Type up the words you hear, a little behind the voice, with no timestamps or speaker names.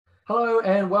Hello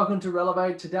and welcome to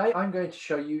Relevate. Today I'm going to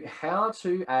show you how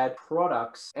to add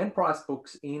products and price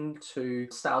books into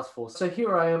Salesforce. So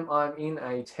here I am, I'm in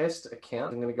a test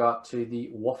account. I'm going to go up to the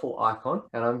waffle icon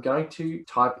and I'm going to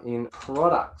type in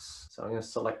products. So I'm going to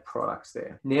select products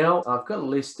there. Now I've got a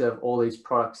list of all these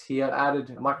products here. I added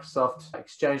a Microsoft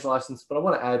Exchange license, but I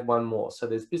want to add one more. So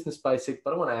there's Business Basic,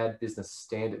 but I want to add Business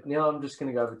Standard. Now I'm just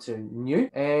going to go over to New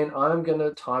and I'm going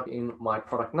to type in my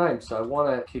product name. So I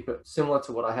want to keep it similar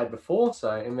to what I had before.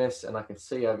 So MS, and I can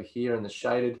see over here in the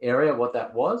shaded area what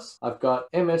that was. I've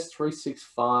got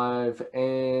MS365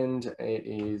 and it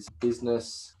is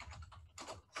Business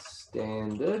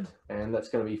Standard, and that's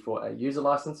going to be for a user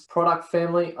license. Product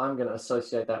family, I'm going to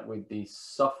associate that with the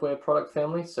software product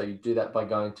family. So you do that by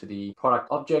going to the product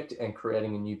object and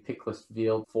creating a new pick list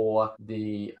field for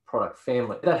the product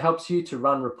family. That helps you to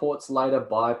run reports later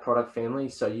by product family,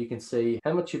 so you can see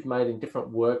how much you've made in different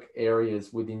work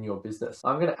areas within your business.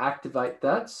 I'm going to activate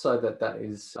that so that that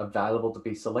is available to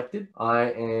be selected.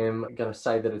 I am going to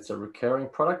say that it's a recurring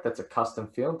product. That's a custom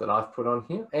field that I've put on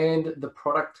here. And the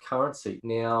product currency.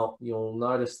 Now, you'll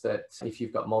notice that if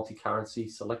you've got multi-currency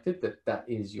selected, that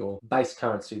is your base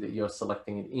currency that you're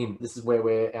selecting it in. This is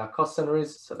where our cost center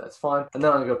is, so that's fine. And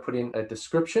then I'm going to put in a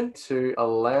description to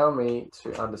allow me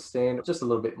to understand just a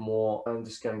little bit more. I'm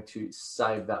just going to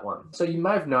save that one. So you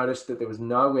may have noticed that there was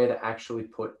nowhere to actually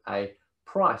put a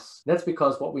price. That's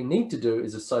because what we need to do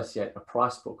is associate a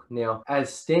price book. Now,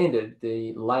 as standard,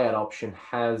 the layout option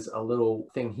has a little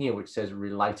thing here which says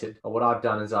related. But what I've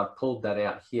done is I've pulled that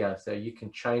out here, so you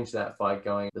can change that by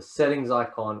going the settings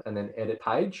icon and then edit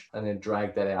page and then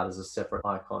drag that out as a separate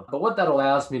icon. But what that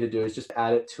allows me to do is just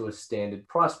add it to a standard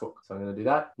price book. So I'm going to do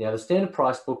that. Now, the standard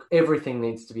price book, everything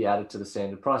needs to be added to the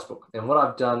standard price book. And what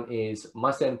I've done is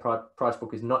my standard price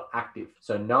book is not active,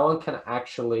 so no one can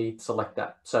actually select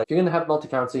that. So if you're going to have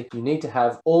multi-currency, you need to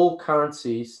have all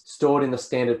currencies stored in the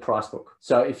standard price book.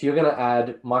 So if you're going to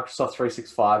add Microsoft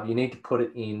 365, you need to put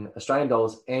it in Australian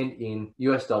dollars and in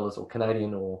US dollars or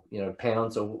Canadian or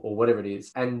pounds or whatever it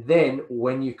is. And then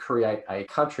when you create a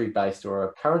country-based or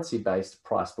a currency-based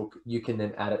price book, you can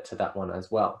then add it to that one as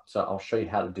well. So I'll show you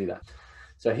how to do that.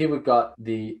 So here we've got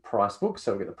the price book.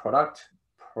 So we've got the product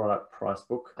price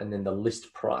book, and then the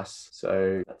list price.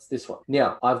 So that's this one.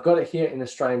 Now I've got it here in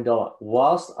Australian dollar.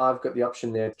 Whilst I've got the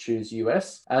option there to choose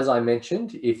US, as I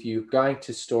mentioned, if you're going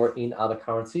to store it in other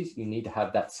currencies, you need to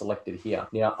have that selected here.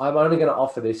 Now I'm only going to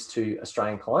offer this to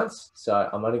Australian clients, so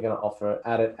I'm only going to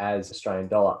add it as Australian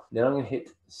dollar. Then I'm going to hit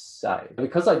save.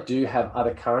 Because I do have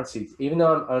other currencies, even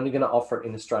though I'm only going to offer it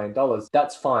in Australian dollars,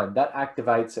 that's fine. That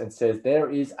activates and says there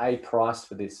is a price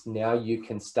for this. Now you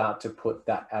can start to put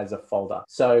that as a folder.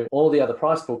 So all the other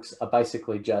price books are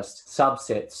basically just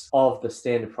subsets of the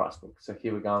standard price book. So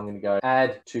here we go. I'm going to go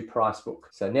add to price book.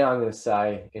 So now I'm going to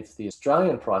say it's the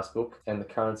Australian price book and the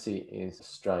currency is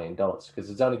Australian dollars because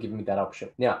it's only giving me that option.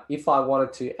 Now, if I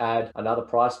wanted to add another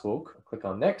price book, click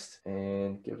on next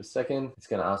and give it a second. It's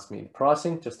going to ask me the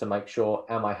pricing just to make sure,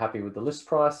 am I happy with the list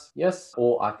price? Yes.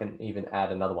 Or I can even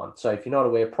add another one. So if you're not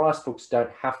aware, price books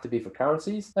don't have to be for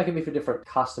currencies. They can be for different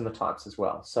customer types as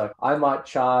well. So I might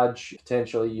charge,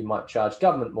 potentially you might charge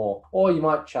government more, or you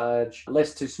might charge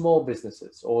less to small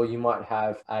businesses, or you might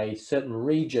have a certain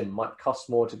region might cost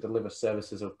more to deliver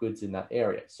services or goods in that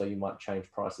area. So you might change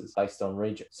prices based on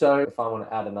region. So if I want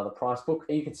to add another price book,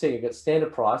 you can see you've got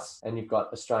standard price and you've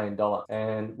got Australian dollar.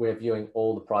 And we're viewing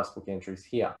all the price book entries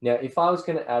here. Now, if I was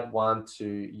going to add one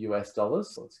to US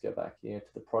dollars, let's go back here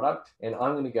to the product, and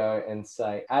I'm going to go and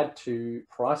say add to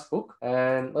price book.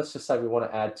 And let's just say we want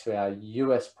to add to our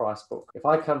US price book. If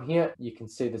I come here, you can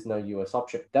see there's no US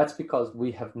option. That's because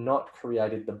we have not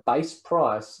created the base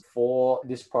price for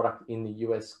this product in the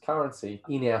US currency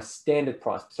in our standard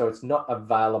price. So it's not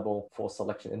available for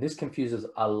selection. And this confuses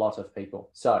a lot of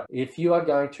people. So if you are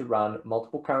going to run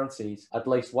multiple currencies, at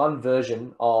least one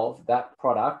version of that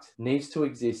product needs to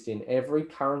exist in every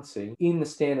currency in the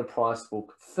standard price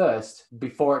book first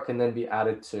before it can then be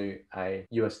added to a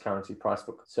US currency price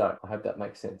book. So I hope that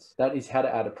makes sense. That is how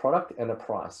to add a product and a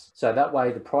price. So that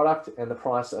way the product and the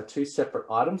price are two separate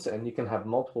items and you can have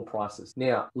multiple prices.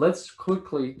 Now let's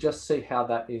quickly just see how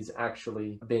that is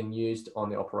actually being used on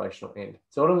the operational end.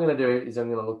 So what I'm going to do is I'm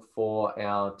going to look for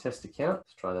our test account.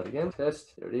 Let's try that again.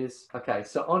 Test, there it is. Okay,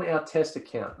 so on our test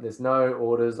account, there's no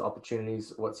orders,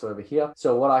 opportunities whatsoever here.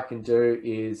 So what I can do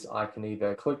is I can can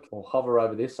either click or hover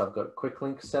over this. I've got a quick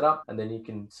link set up, and then you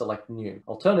can select new.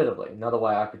 Alternatively, another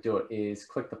way I could do it is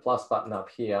click the plus button up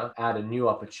here, add a new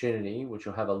opportunity, which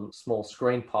will have a small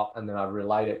screen pop, and then I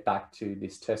relate it back to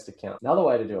this test account. Another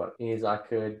way to do it is I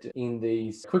could, in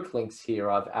these quick links here,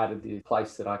 I've added the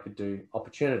place that I could do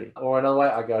opportunity. Or another way,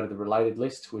 I go to the related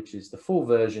list, which is the full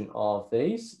version of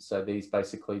these. So these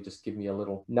basically just give me a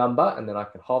little number, and then I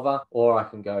can hover, or I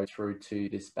can go through to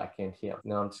this back end here.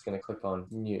 Now I'm just going to click on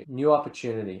new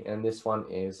opportunity, and this one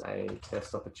is a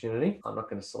test opportunity. I'm not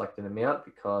going to select an amount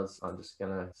because I'm just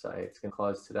going to say it's going to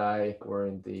close today. We're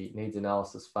in the needs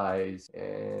analysis phase,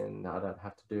 and I don't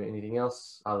have to do anything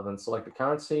else other than select a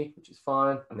currency, which is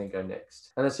fine, and then go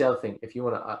next. And that's the other thing. If you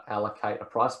want to allocate a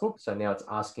price book, so now it's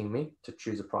asking me to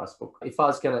choose a price book. If I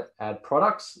was going to add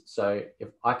products, so if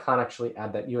I can't actually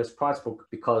add that US price book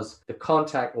because the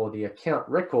contact or the account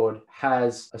record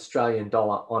has Australian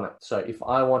dollar on it. So if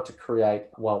I want to create,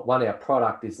 well, one, our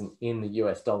product isn't in the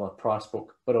US dollar price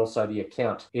book, but also the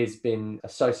account has been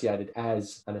associated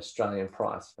as an Australian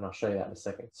price. And I'll show you that in a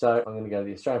second. So I'm going to go to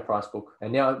the Australian price book,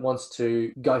 and now it wants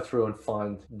to go through and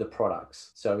find the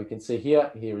products. So we can see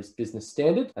here is business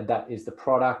standard, and that is the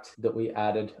product that we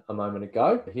added a moment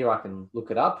ago. Here I can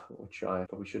look it up, which I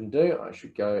probably shouldn't do. I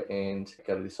should go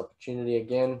to this opportunity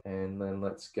again, and then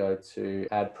let's go to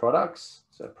add products.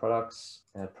 So products,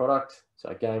 add product. So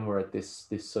again, we're at this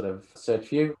sort of search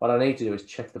view. What I need to do is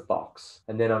check the box,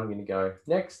 and then I'm going to go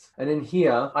next. And in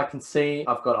here, I can see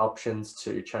I've got options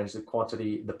to change the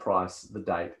quantity, the price, the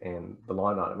date, and the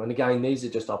line item. And again, these are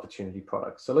just opportunity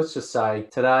products. So let's just say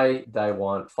today they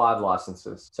want 5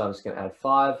 licenses. So I'm just going to add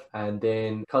 5. And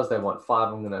then because they want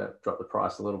 5, I'm going to drop the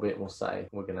price a little bit, and we'll say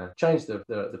we're going to change the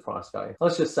price value.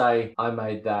 Let's just say I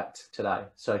made that today.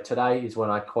 So today is when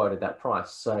I quoted that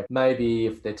price. So maybe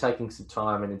if they're taking some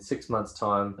time, and in 6 months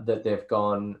time that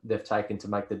they've taken to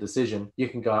make the decision, you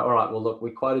can go, all right, well, look, we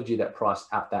quoted you that price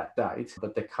at that date,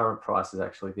 but the current price is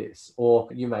actually this. Or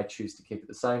you may choose to keep it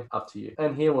the same, up to you.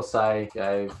 And here we'll say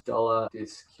gave dollar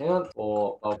discount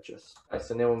or purchase. Okay,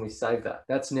 so now when we save that,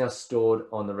 that's now stored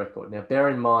on the record. Now bear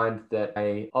in mind that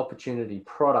a opportunity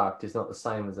product is not the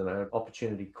same as an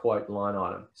opportunity quote line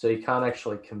item. So you can't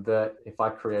actually convert. If I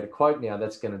create a quote now,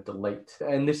 that's going to delete.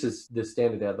 And this is the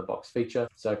standard out of the box feature.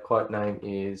 So quote name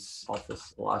is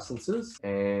office licenses,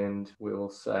 and we'll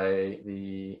say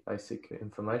the basic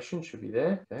information should be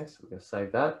there. Okay, so we're going to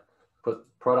save that. Put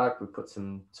product, we put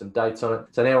some dates on it.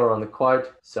 So now we're on the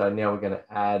quote. So now we're going to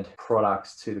add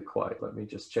products to the quote. Let me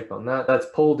just check on that. That's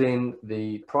pulled in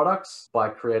the products by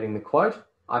creating the quote.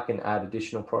 I can add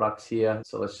additional products here.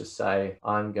 So let's just say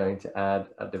I'm going to add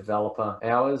a developer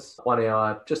hours, 1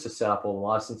 hour, just to set up all the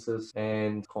licenses,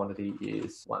 and quantity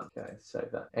is 1. Okay, save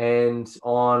that. And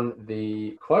on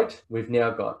the quote, we've now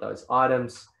got those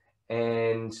items.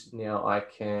 And now I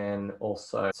can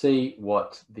also see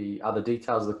what the other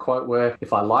details of the quote were.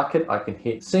 If I like it, I can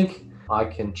hit sync. I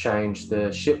can change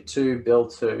the ship to, bill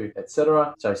to,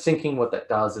 etc. So syncing, what that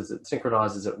does is it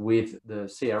synchronizes it with the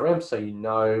CRM, so you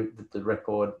know that the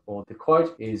record or the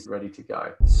quote is ready to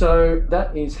go. So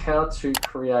that is how to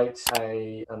create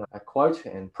a quote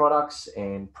and products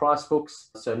and price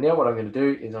books. So now what I'm going to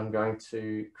do is I'm going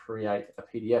to create a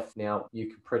PDF. Now you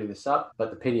can pretty this up, but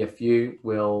the PDF view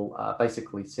will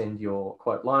basically send your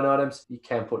quote line items. You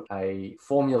can put a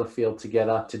formula field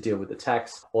together to deal with the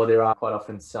tax, or there are quite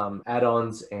often some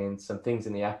add-ons and some things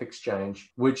in the app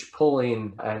exchange which pull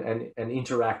in and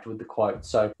interact with the quote.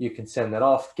 So you can send that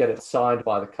off, get it signed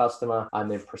by the customer,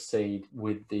 and then proceed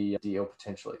with the deal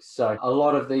potentially. So a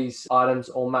lot of these items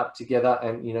all map together,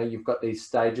 and you've got these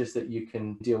stages that you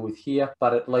can deal with here,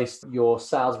 but at least your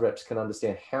sales reps can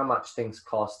understand how much things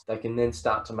cost. They can then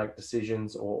start to make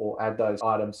decisions or add those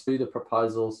items to the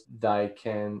proposals. They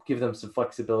can give them some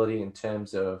flexibility in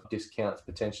terms of discounts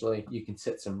potentially. You can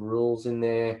set some rules in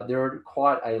there. There are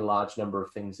quite a large number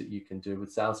of things that you can do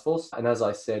with Salesforce. And as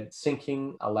I said,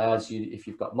 syncing allows you, if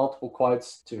you've got multiple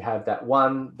quotes, to have that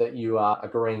one that you are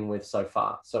agreeing with so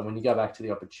far. So when you go back to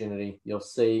the opportunity, you'll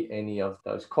see any of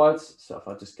those quotes. So if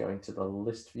I just go into the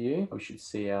list view, we should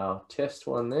see our test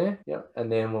one there. Yep.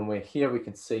 And then when we're here, we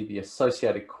can see the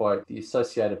associated quote, the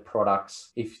associated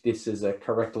products. If this is a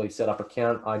correctly set up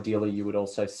account, ideally you would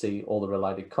also see all the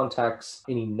related contacts,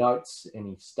 any notes,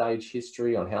 any stage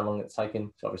history on how long it's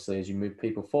taken. So obviously as you move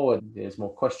people forward, there's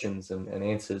more questions and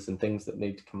answers and things that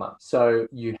need to come up. So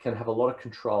you can have a lot of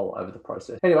control over the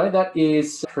process. Anyway, that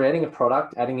is creating a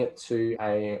product, adding it to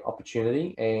an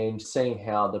opportunity, and seeing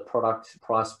how the product,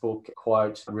 price book,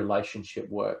 quote relationship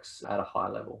works at a high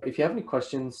level. If you have any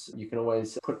questions, you can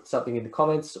always put something in the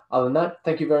comments. Other than that,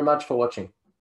 thank you very much for watching.